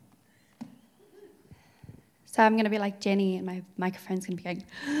So I'm going to be like Jenny, and my microphone's going to be going,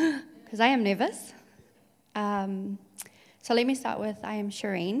 because I am nervous. So let me start with, I am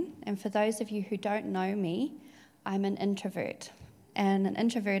Chereen, and for those of you who don't know me, I'm an introvert. And an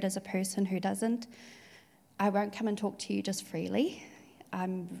introvert is a person who I won't come and talk to you just freely.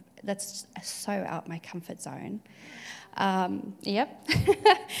 That's so out my comfort zone. Yep.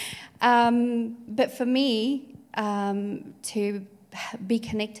 But for me, to be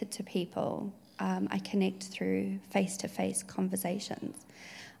connected to people, I connect through face-to-face conversations.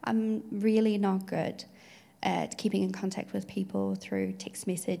 I'm really not good at keeping in contact with people through text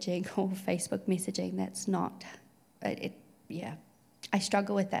messaging or Facebook messaging. That's not, I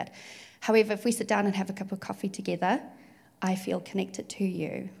struggle with that. However, if we sit down and have a cup of coffee together, I feel connected to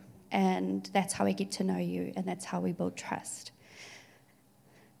you, and that's how I get to know you, and that's how we build trust.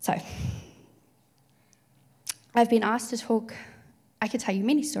 So, I've been asked to talk. I could tell you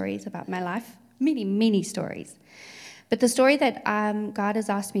many stories about my life, many stories. But the story that God has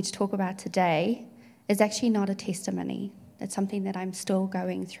asked me to talk about today is actually not a testimony. It's something that I'm still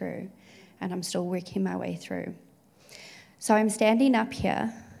going through, and I'm still working my way through. So I'm standing up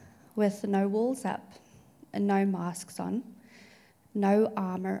here with no walls up and no masks on, no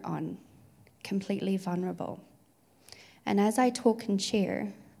armor on, completely vulnerable. And as I talk and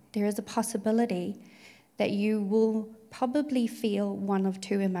share, there is a possibility that you will probably feel one of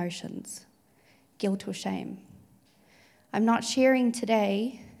two emotions, guilt or shame. I'm not sharing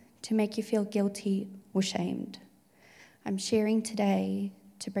today to make you feel guilty or shamed. I'm sharing today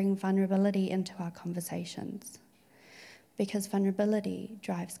to bring vulnerability into our conversations, because vulnerability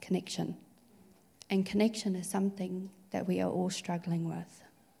drives connection, and connection is something that we are all struggling with.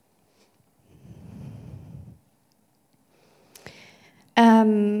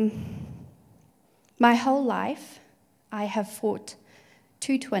 My whole life, I have fought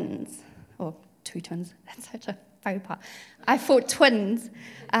two twins, that's such a faux pas. I fought twins,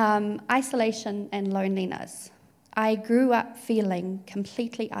 isolation and loneliness. I grew up feeling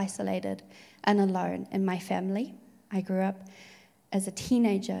completely isolated and alone in my family. I grew up as a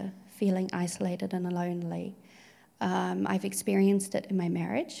teenager feeling isolated and lonely. I've experienced it in my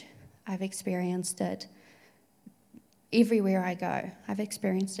marriage. I've experienced it everywhere I go. I've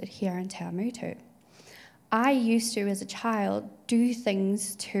experienced it here in Te Awamutu. I used to, as a child, do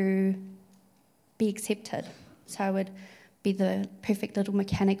things to be accepted. So I would be the perfect little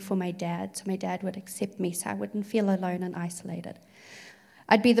mechanic for my dad, so my dad would accept me, so I wouldn't feel alone and isolated.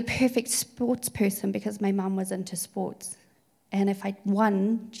 I'd be the perfect sports person because my mum was into sports. And if I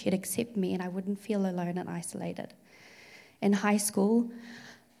won, she'd accept me and I wouldn't feel alone and isolated. In high school,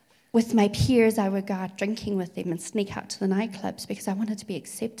 with my peers, I would go out drinking with them and sneak out to the nightclubs because I wanted to be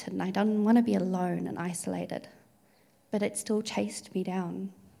accepted and I didn't want to be alone and isolated. But it still chased me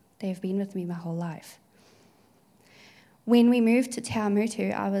down. They've been with me my whole life. When we moved to Te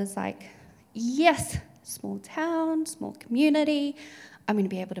Awamutu, I was like, yes, small town, small community. I'm going to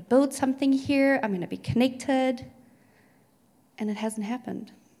be able to build something here. I'm going to be connected. And it hasn't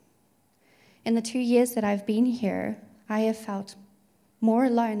happened. In the 2 years that I've been here, I have felt more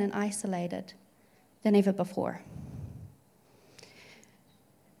alone and isolated than ever before.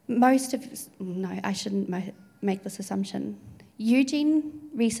 I shouldn't make this assumption. Eugene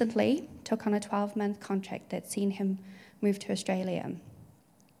recently took on a 12-month contract that's seen him move to Australia.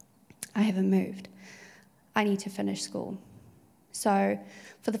 I haven't moved. I need to finish school. So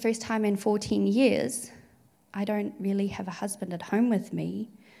for the first time in 14 years, I don't really have a husband at home with me.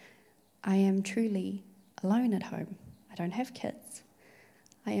 I am truly alone at home. I don't have kids.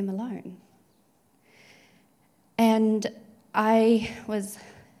 I am alone. And I was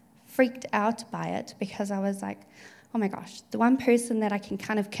freaked out by it because I was like, oh my gosh, the one person that I can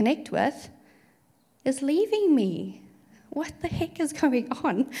kind of connect with is leaving me. What the heck is going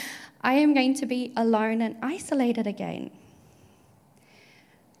on? I am going to be alone and isolated again.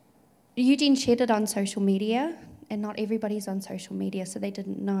 Eugene shared it on social media, and not everybody's on social media, so they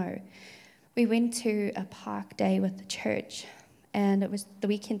didn't know. We went to a park day with the church, and it was the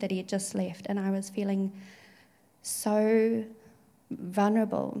weekend that he had just left, and I was feeling so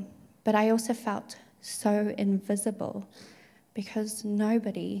vulnerable, but I also felt so invisible because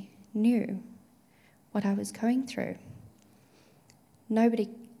nobody knew what I was going through. Nobody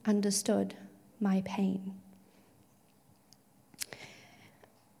understood my pain.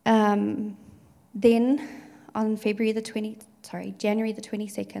 Then on January the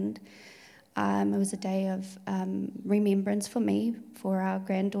 22nd, it was a day of remembrance for me, for our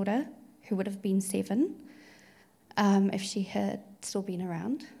granddaughter, who would have been 7, if she had still been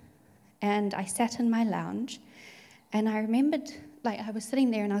around. And I sat in my lounge, and I remembered I was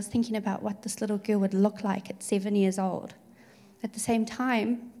sitting there and I was thinking about what this little girl would look like at 7 years old. At the same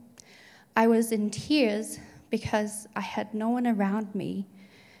time, I was in tears because I had no one around me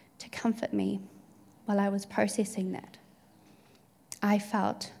to comfort me while I was processing that. I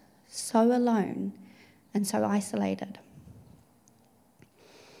felt so alone and so isolated.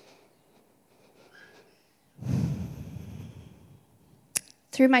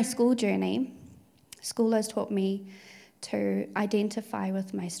 Through my school journey, school has taught me to identify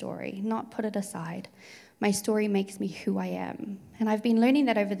with my story, not put it aside. My story makes me who I am. And I've been learning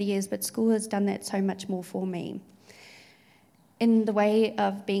that over the years, but school has done that so much more for me. In the way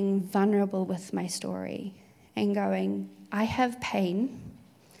of being vulnerable with my story and going, I have pain.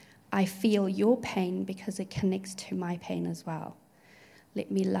 I feel your pain because it connects to my pain as well.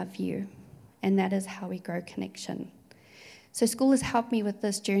 Let me love you. And that is how we grow connection. So school has helped me with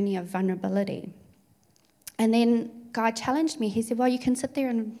this journey of vulnerability. And then God challenged me. He said, well, you can sit there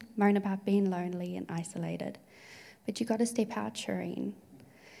and moan about being lonely and isolated, but you got to step out, Chereen.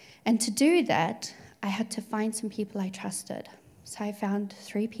 And to do that, I had to find some people I trusted. So I found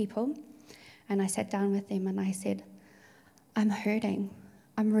 3 people, and I sat down with them and I said, I'm hurting.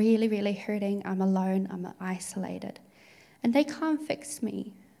 I'm really, really hurting. I'm alone. I'm isolated. And they can't fix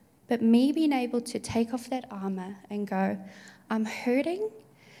me. But me being able to take off that armor and go, I'm hurting,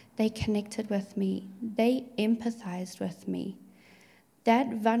 they connected with me. They empathized with me.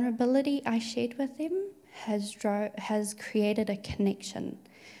 That vulnerability I shared with them has created a connection,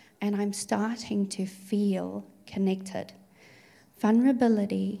 and I'm starting to feel connected.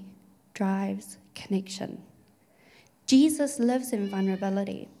 Vulnerability drives connection. Jesus lives in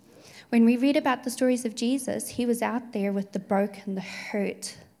vulnerability. When we read about the stories of Jesus, he was out there with the broken, the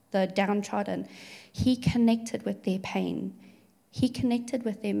hurt, the downtrodden. He connected with their pain. He connected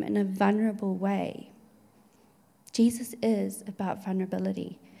with them in a vulnerable way. Jesus is about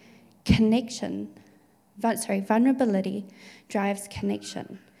vulnerability. Vulnerability drives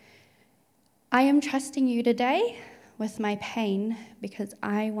connection. I am trusting you today with my pain because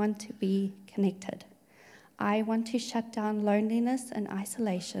I want to be connected. I want to shut down loneliness and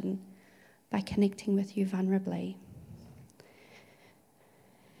isolation by connecting with you vulnerably.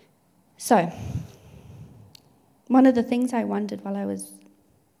 So, one of the things I wondered while I was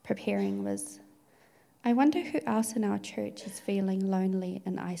preparing was, I wonder who else in our church is feeling lonely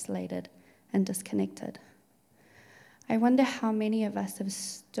and isolated and disconnected. I wonder how many of us have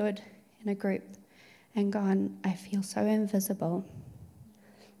stood in a group and gone, I feel so invisible.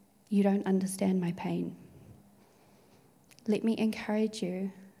 You don't understand my pain. Let me encourage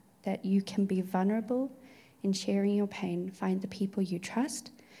you that you can be vulnerable in sharing your pain. Find the people you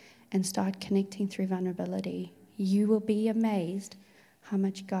trust and start connecting through vulnerability. You will be amazed how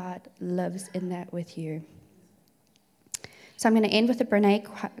much God lives in that with you. So I'm going to end with a Brene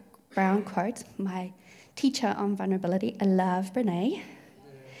Brown quote, my teacher on vulnerability. I love Brene.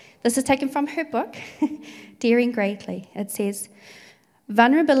 This is taken from her book, Daring Greatly. It says,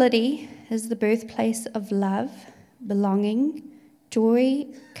 vulnerability is the birthplace of love, belonging, joy,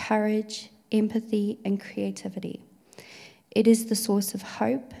 courage, empathy, and creativity. It is the source of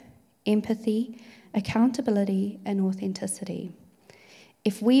hope, empathy, accountability, and authenticity.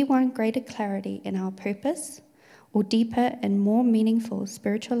 If we want greater clarity in our purpose or deeper and more meaningful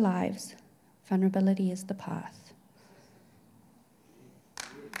spiritual lives, vulnerability is the path.